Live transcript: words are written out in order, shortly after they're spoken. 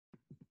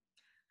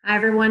Hi,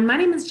 everyone. My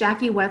name is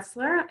Jackie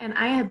Wetzler, and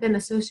I have been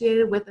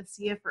associated with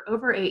ASEA for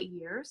over 8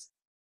 years.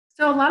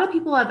 So, a lot of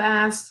people have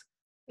asked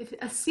if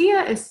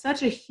ASEA is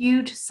such a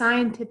huge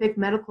scientific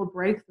medical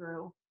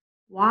breakthrough,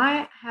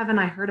 why haven't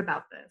I heard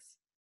about this?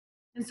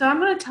 And so,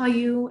 I'm going to tell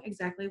you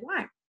exactly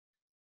why.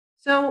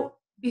 So,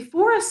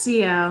 before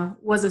ASEA,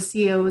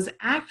 it was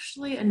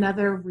actually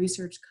another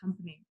research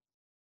company.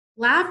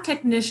 Lab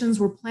technicians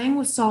were playing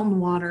with salt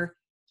and water,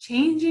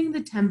 changing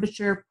the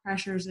temperature,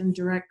 pressures, and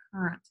direct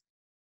current.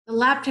 The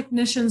lab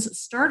technicians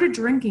started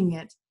drinking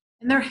it,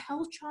 and their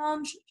health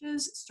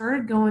challenges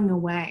started going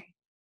away.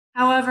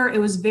 However, it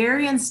was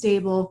very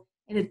unstable,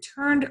 and it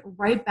turned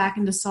right back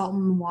into salt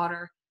and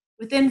water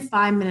within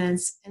 5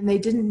 minutes, and they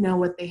didn't know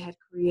what they had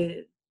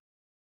created.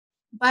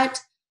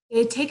 But they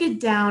had taken it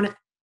down.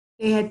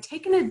 They had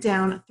taken it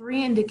down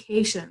three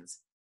indications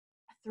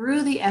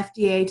through the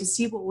FDA to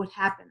see what would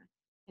happen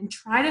and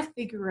try to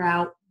figure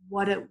out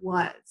what it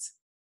was.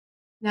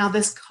 Now,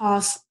 this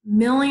cost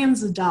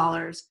millions of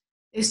dollars.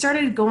 They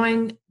started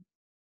going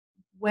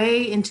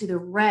way into the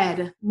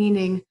red,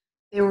 meaning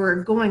they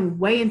were going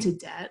way into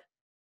debt.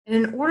 And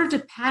in order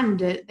to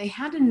patent it, they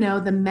had to know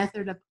the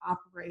method of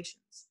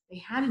operations. They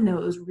had to know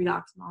it was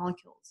redox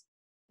molecules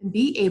and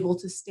be able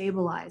to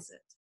stabilize it.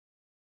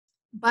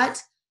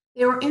 But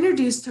they were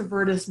introduced to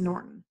Vertus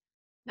Norton.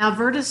 Now,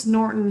 Vertus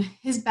Norton,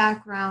 his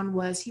background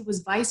was he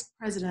was vice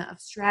president of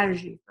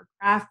strategy for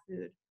Kraft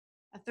Food,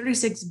 a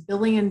 $36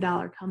 billion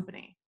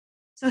company.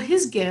 So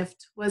his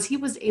gift was he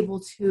was able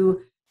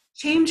to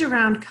change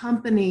around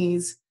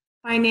companies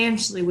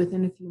financially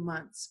within a few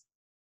months.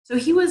 So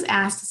he was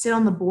asked to sit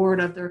on the board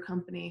of their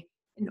company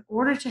in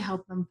order to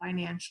help them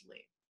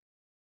financially.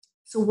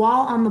 So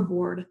while on the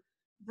board,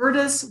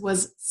 Vertus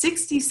was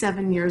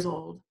 67 years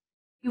old.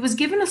 He was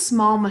given a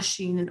small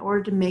machine in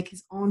order to make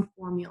his own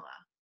formula.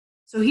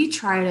 So he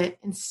tried it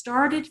and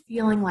started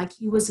feeling like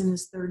he was in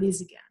his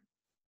 30s again.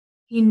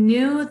 He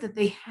knew that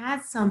they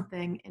had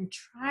something and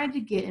tried to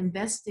get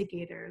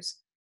investigators,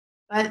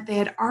 but they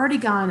had already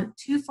gone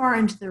too far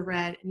into the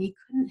red and he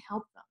couldn't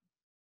help them.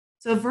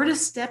 So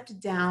Vertus stepped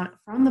down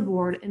from the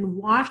board and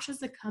watched as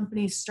the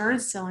company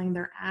started selling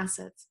their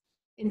assets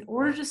in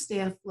order to stay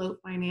afloat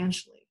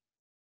financially.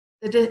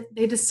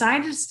 They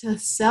decided to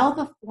sell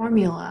the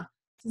formula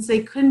since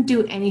they couldn't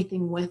do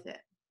anything with it.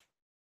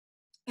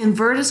 And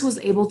Vertus was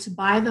able to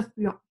buy the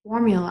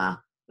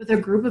formula with a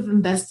group of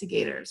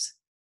investigators.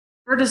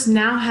 Vertus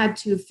now had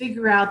to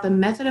figure out the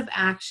method of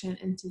action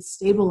and to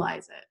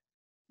stabilize it.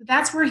 So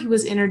that's where he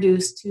was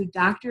introduced to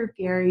Dr.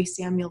 Gary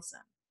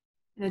Samuelson,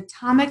 an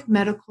atomic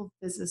medical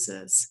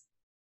physicist.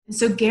 And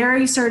so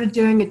Gary started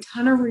doing a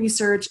ton of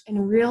research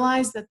and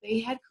realized that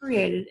they had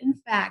created, in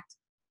fact,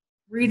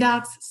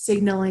 redox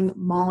signaling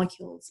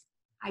molecules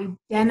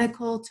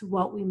identical to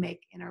what we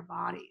make in our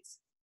bodies.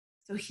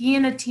 So he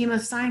and a team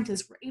of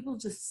scientists were able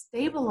to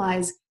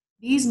stabilize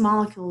these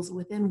molecules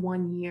within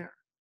 1 year.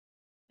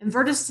 And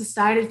Vertus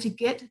decided to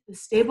get the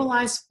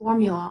stabilized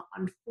formula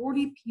on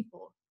 40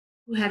 people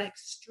who had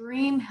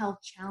extreme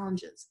health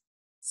challenges.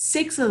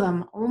 6 of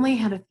them only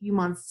had a few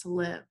months to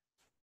live.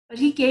 But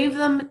he gave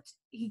them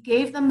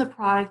the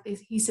product.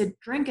 He said,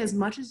 drink as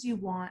much as you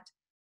want.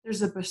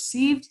 There's a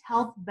perceived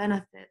health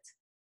benefit.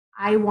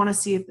 I want to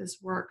see if this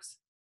works.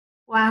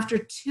 Well, after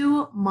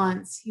 2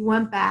 months, he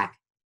went back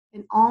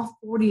and all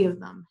 40 of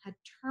them had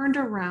turned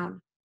around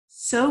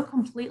so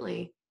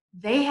completely,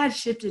 they had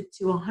shifted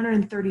to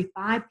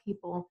 135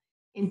 people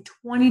in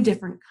 20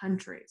 different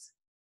countries.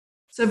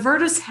 So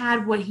Vertus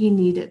had what he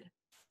needed.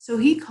 So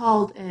he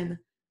called in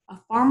a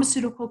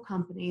pharmaceutical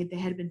company they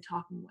had been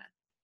talking with.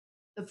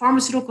 The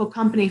pharmaceutical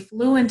company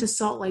flew into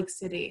Salt Lake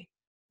City,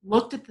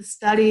 looked at the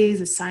studies,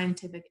 the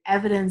scientific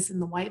evidence, and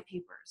the white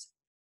papers.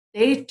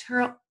 They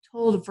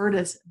told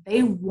Vertus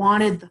they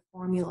wanted the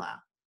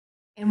formula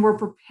and were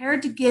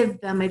prepared to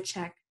give them a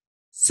check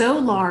so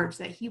large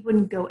that he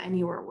wouldn't go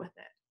anywhere with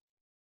it.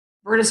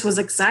 Vertus was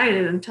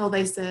excited until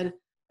they said,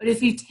 but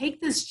if you take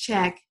this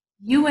check,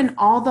 you and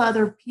all the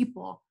other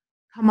people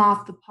come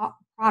off the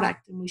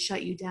product and we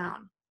shut you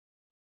down.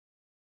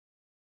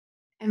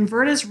 And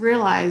Vertus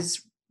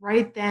realized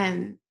right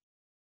then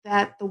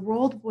that the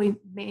world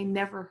may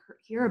never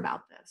hear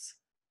about this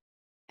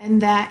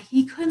and that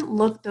he couldn't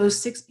look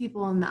those 6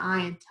 people in the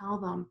eye and tell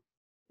them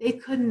they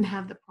couldn't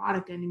have the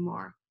product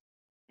anymore.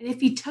 And if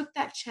he took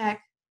that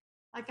check,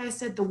 like I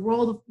said, the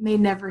world may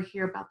never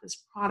hear about this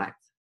product.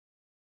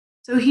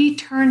 So he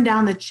turned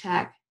down the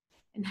check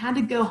and had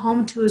to go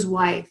home to his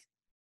wife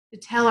to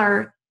tell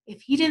her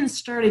if he didn't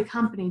start a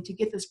company to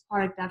get this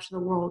product out to the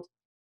world,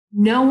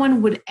 no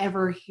one would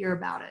ever hear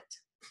about it.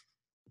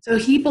 So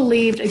he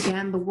believed,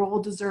 again, the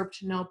world deserved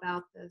to know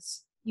about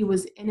this. He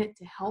was in it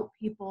to help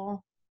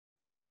people.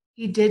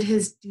 He did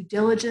his due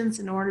diligence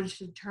in order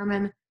to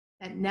determine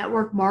that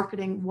network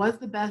marketing was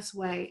the best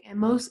way and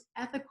most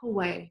ethical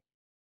way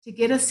to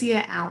get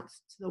ASEA out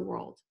to the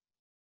world.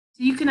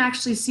 So you can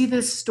actually see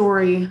this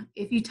story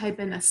if you type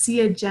in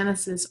ASEA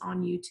Genesis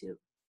on YouTube.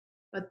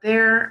 But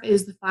there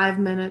is the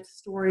 5-minute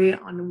story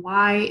on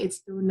why it's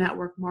through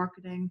network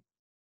marketing,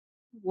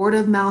 word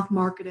of mouth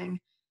marketing,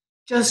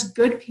 just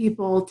good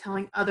people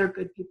telling other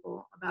good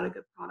people about a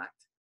good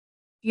product.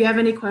 If you have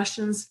any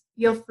questions,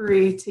 feel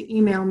free to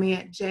email me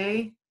at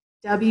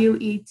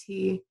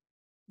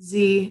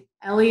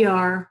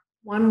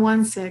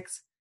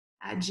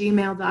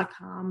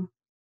jwetzler116@gmail.com,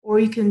 or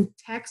you can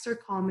text or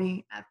call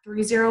me at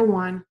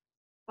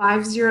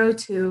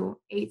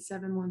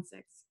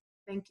 301-502-8716.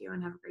 Thank you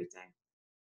and have a great day.